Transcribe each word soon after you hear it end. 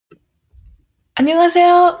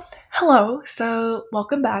안녕하세요. Hello. So,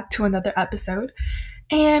 welcome back to another episode.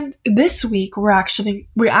 And this week we're actually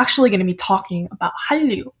going to be talking about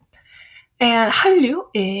Hallyu. And Hallyu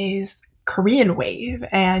is Korean wave,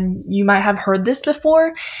 and you might have heard this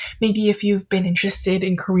before, maybe if you've been interested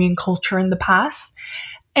in Korean culture in the past.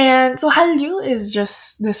 And so Hallyu is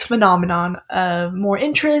just this phenomenon of more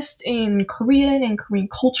interest in Korean and Korean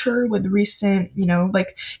culture with recent,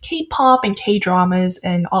 like K-pop and K-dramas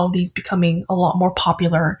and all of these becoming a lot more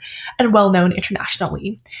popular and well-known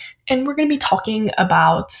internationally. And we're going to be talking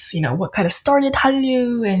about, what kind of started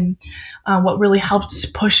Hallyu and what really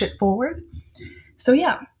helped push it forward. So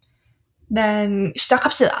yeah, then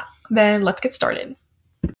시작합시다. Then let's get started.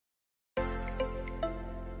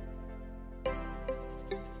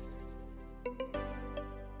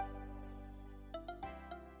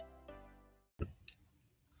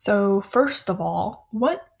 So first of all,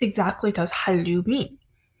 what exactly does Hallyu mean?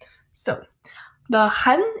 So the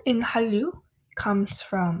Han in Hallyu comes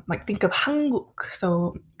from, think of 한국.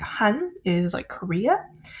 So Han is like Korea,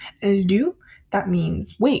 and Ryu, that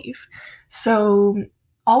means wave. So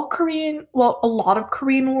a lot of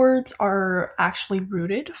Korean words are actually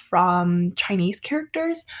rooted from Chinese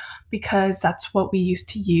characters because that's what we used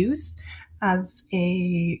to use as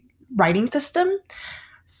a writing system.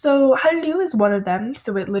 So Hallyu is one of them,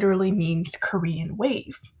 so it literally means Korean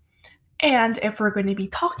wave. And if we're going to be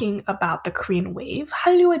talking about the Korean wave,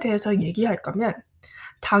 한류에 대해서 얘기할 거면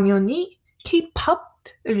당연히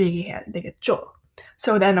K-pop을 얘기해야 되겠죠.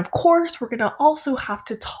 So then, of course, we're going to also have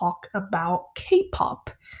to talk about K-pop.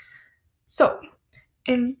 So,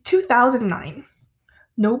 in 2009,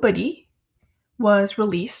 Nobody was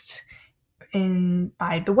released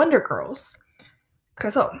by the Wonder Girls.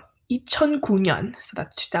 그래서 2009년, so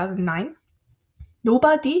that's 2009,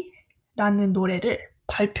 Nobody라는 노래를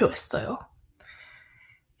발표했어요.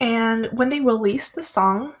 And when they released the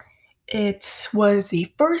song, it was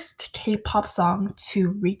the first K-pop song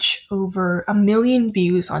to reach over 1 million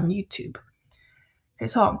views on YouTube.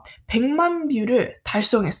 그래서 100만 뷰를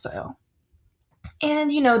달성했어요.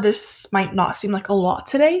 And this might not seem like a lot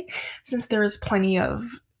today, since there's plenty of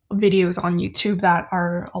videos on YouTube that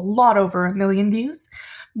are a lot over 1 million views.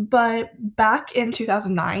 But back in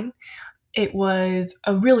 2009, it was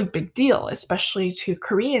a really big deal, especially to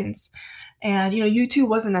Koreans. And YouTube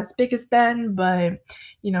wasn't as big as then, but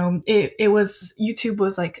YouTube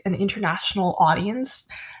was like an international audience,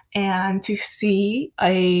 and to see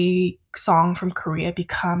a song from Korea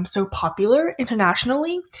become so popular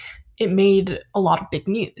internationally, it made a lot of big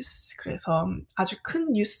news. 그래서 아주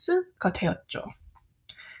큰 뉴스가 되었죠.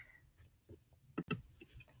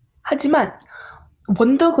 하지만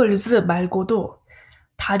원더걸스 말고도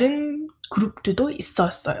다른 그룹들도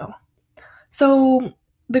있었어요. So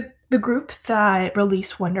the group that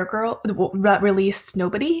released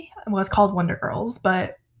Nobody was called Wonder Girls,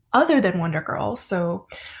 but other than Wonder Girls, so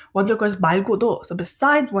Wonder Girls 말고도, so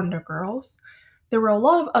besides Wonder Girls, there were a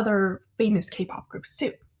lot of other famous K-pop groups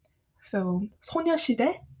too. So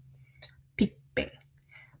소녀시대, Big Bang.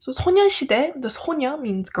 So 소녀시대, the 소녀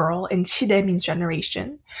means girl and 시대 means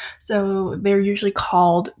generation. So they're usually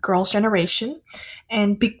called Girls' Generation.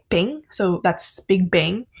 And Big Bang, so that's Big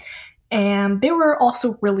Bang. And they were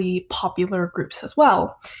also really popular groups as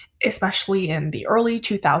well, especially in the early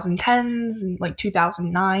 2010s, like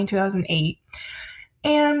 2009, 2008.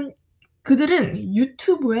 And 그들은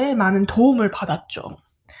유튜브에 많은 도움을 받았죠.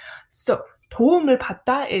 So 도움을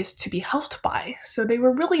받다 is to be helped by. So they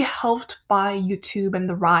were really helped by YouTube and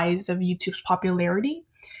the rise of YouTube's popularity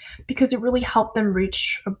because it really helped them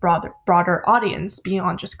reach a broader audience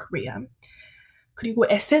beyond just Korea. 그리고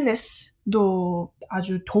SNS도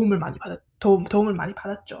아주 도움을 많이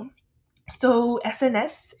받았죠. So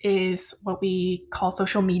SNS is what we call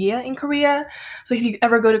social media in Korea. So if you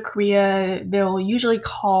ever go to Korea, they'll usually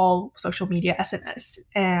call social media SNS.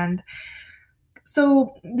 And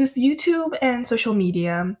so this YouTube and social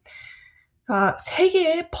media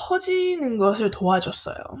세계에 퍼지는 것을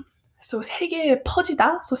도와줬어요. So 세계에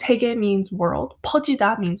퍼지다, so 세계 means world,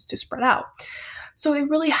 퍼지다 means to spread out. So it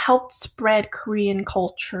really helped spread Korean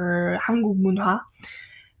culture, 한국 문화,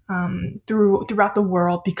 throughout the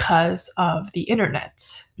world because of the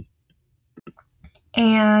internet.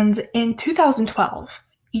 And in 2012,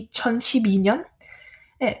 2012년에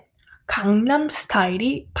강남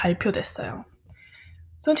스타일이 발표됐어요.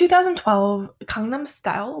 So in 2012, Gangnam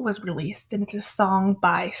Style was released, and it's a song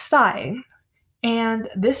by Psy. And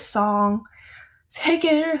this song,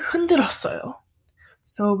 세계를 흔들었어요.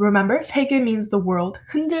 So remember, 세계 means the world,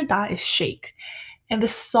 흔들다 is shake. And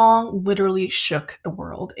this song literally shook the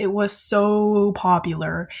world. It was so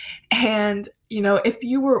popular. And, if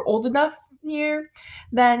you were old enough here,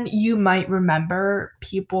 then you might remember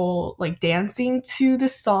people like dancing to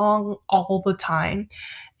this song all the time.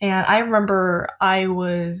 And I remember I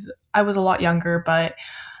was a lot younger, but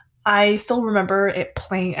I still remember it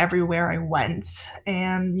playing everywhere I went.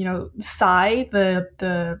 And Psy,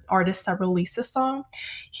 the artist that released the song,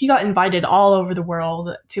 he got invited all over the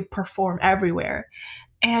world to perform everywhere.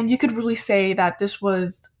 And you could really say that this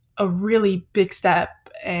was a really big step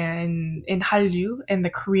in Hallyu and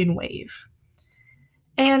the Korean wave.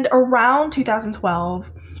 And around 2012,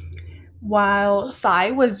 while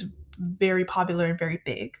Psy was very popular and very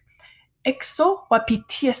big, 엑소와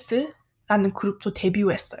BTS라는 그룹도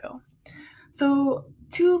데뷔했어요. So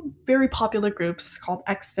two very popular groups called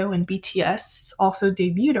EXO and BTS also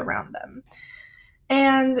debuted around them.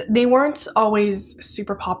 And they weren't always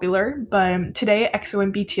super popular, but today EXO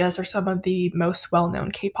and BTS are some of the most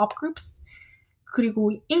well-known K-pop groups.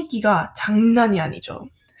 그리고 인기가 장난이 아니죠.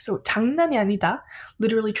 So 장난이 아니다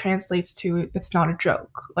literally translates to it's not a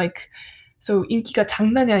joke. So 인기가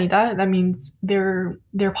장난이 아니다, that means their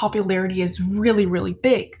popularity is really, really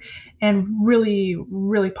big and really,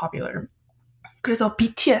 really popular. 그래서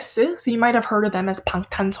BTS, so you might have heard of them as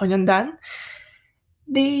방탄소년단.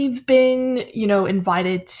 They've been,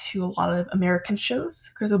 invited to a lot of American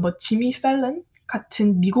shows. 그래서 뭐 지미 펠런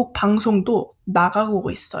같은 미국 방송도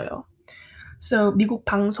나가고 있어요. So 미국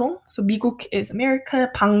방송, so 미국 is America,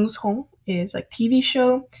 방송 is like TV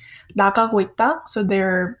show, 나가고 있다, so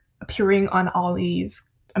they're appearing on all these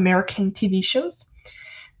American TV shows.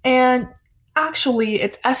 And actually,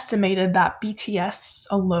 it's estimated that BTS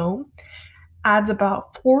alone adds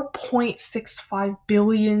about $4.65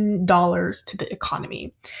 billion to the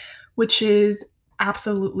economy, which is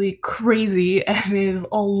absolutely crazy and is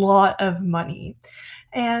a lot of money.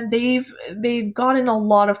 And they've gotten a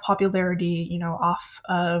lot of popularity, off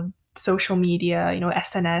of social media,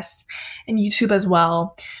 SNS and YouTube as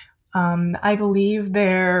well. I believe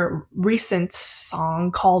their recent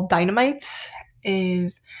song called Dynamite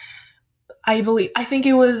is, I think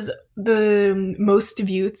it was the most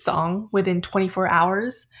viewed song within 24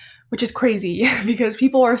 hours, which is crazy because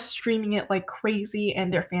people are streaming it like crazy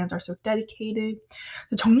and their fans are so dedicated.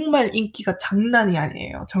 So 정말 인기가 장난이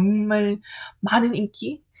아니에요. 정말 많은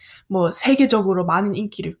인기, 세계적으로 많은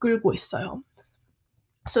인기를 끌고 있어요.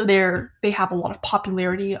 So they have a lot of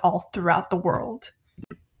popularity all throughout the world.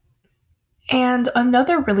 And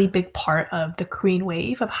another really big part of the Korean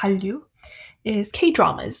wave of Hallyu is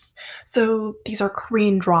K-dramas. So these are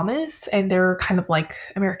Korean dramas, and they're kind of like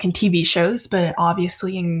American TV shows, but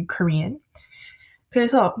obviously in Korean.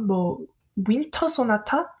 그래서 윈터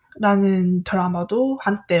소나타라는 드라마도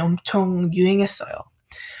한때 엄청 유행했어요.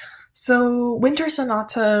 So Winter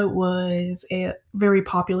Sonata was a very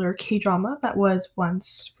popular K-drama that was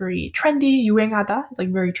once very trendy, 유행하다, it's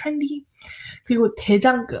like very trendy. 그리고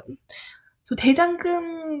대장금. So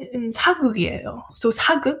대장금은 사극이에요. So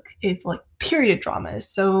사극 is like period dramas.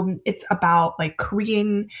 So it's about like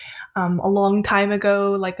Korean a long time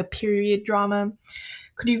ago, like a period drama.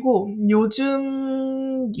 그리고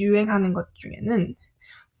요즘 유행하는 것 중에는,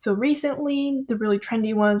 so recently the really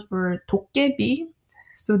trendy ones were 도깨비.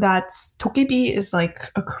 So that's 도깨비 is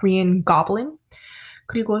like a Korean goblin.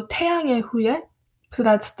 그리고 태양의 후예. So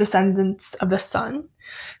that's Descendants of the Sun.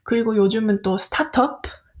 그리고 요즘은 또 스타트업.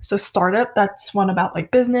 So startup, that's one about like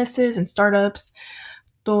businesses and startups.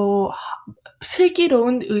 또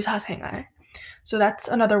슬기로운 의사생활. So that's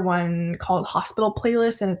another one called Hospital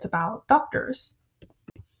Playlist, and it's about doctors.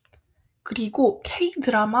 그리고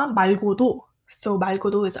K-드라마 말고도, so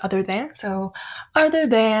말고도 is other than, so other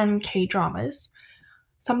than K-dramas,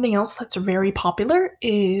 something else that's very popular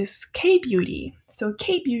is K-beauty. So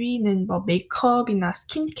K-beauty는 메이크업이나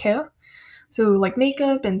skincare, so like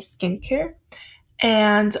makeup and skincare.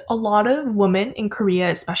 And a lot of women in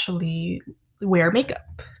Korea especially wear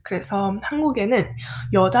makeup. 그래서 한국에는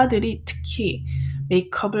여자들이 특히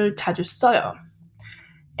메이크업을 자주 써요.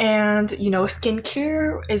 And,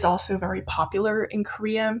 skincare is also very popular in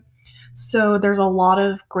Korea. So there's a lot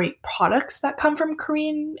of great products that come from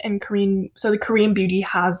so the Korean beauty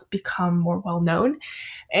has become more well known.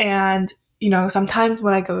 And sometimes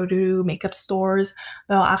when I go to makeup stores,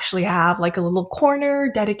 they'll actually have like a little corner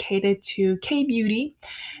dedicated to K-beauty,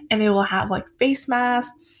 and they will have like face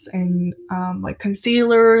masks and like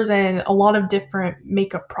concealers and a lot of different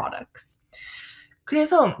makeup products.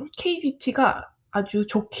 그래서 K-beauty가 아주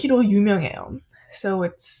좋기로 유명해요. So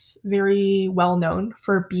it's very well known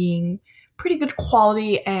for being pretty good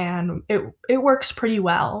quality, and it works pretty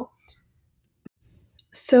well.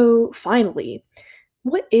 So finally,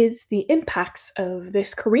 what is the impacts of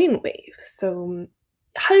this Korean wave? So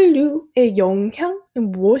한류의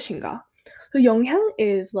영향은 무엇인가? So 영향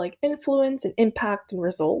is like influence and impact and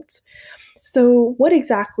result. So what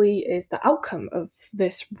exactly is the outcome of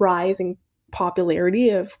this rising popularity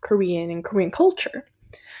of Korean and Korean culture?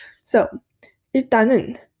 So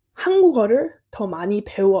일단은 한국어를 더 많이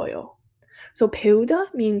배워요. So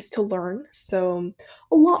배우다 means to learn. So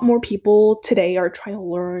a lot more people today are trying to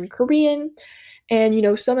learn Korean.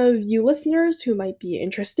 And some of you listeners who might be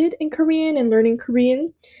interested in Korean and learning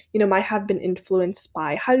Korean, might have been influenced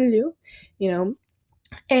by Hallyu, you know.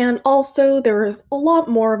 And also there is a lot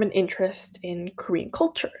more of an interest in Korean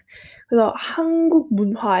culture. 그래서 한국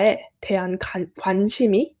문화에 대한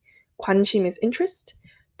관심 is interest,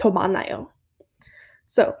 더 많아요.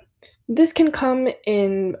 So this can come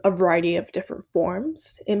in a variety of different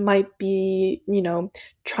forms. It might be,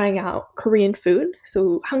 trying out Korean food.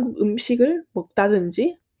 So 한국 음식을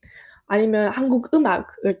먹다든지 아니면 한국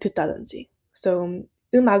음악을 듣다든지. So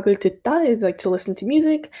음악을 듣다 is like to listen to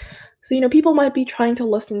music. So, people might be trying to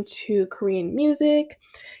listen to Korean music,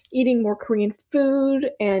 eating more Korean food,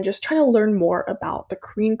 and just trying to learn more about the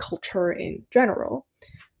Korean culture in general.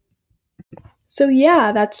 So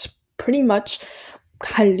yeah, that's pretty much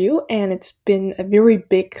Hallyu, and it's been a very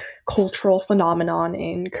big cultural phenomenon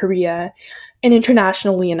in Korea and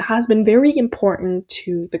internationally, and has been very important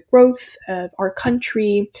to the growth of our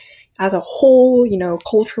country as a whole,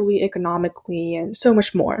 culturally, economically, and so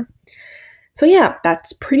much more. So yeah,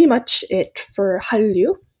 that's pretty much it for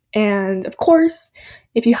Hallyu. And of course,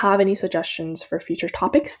 if you have any suggestions for future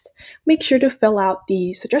topics, make sure to fill out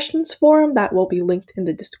the suggestions form that will be linked in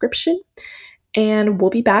the description. And we'll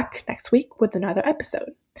be back next week with another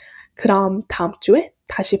episode. 그럼 다음 주에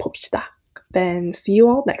다시 봅시다. Then see you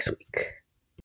all next week.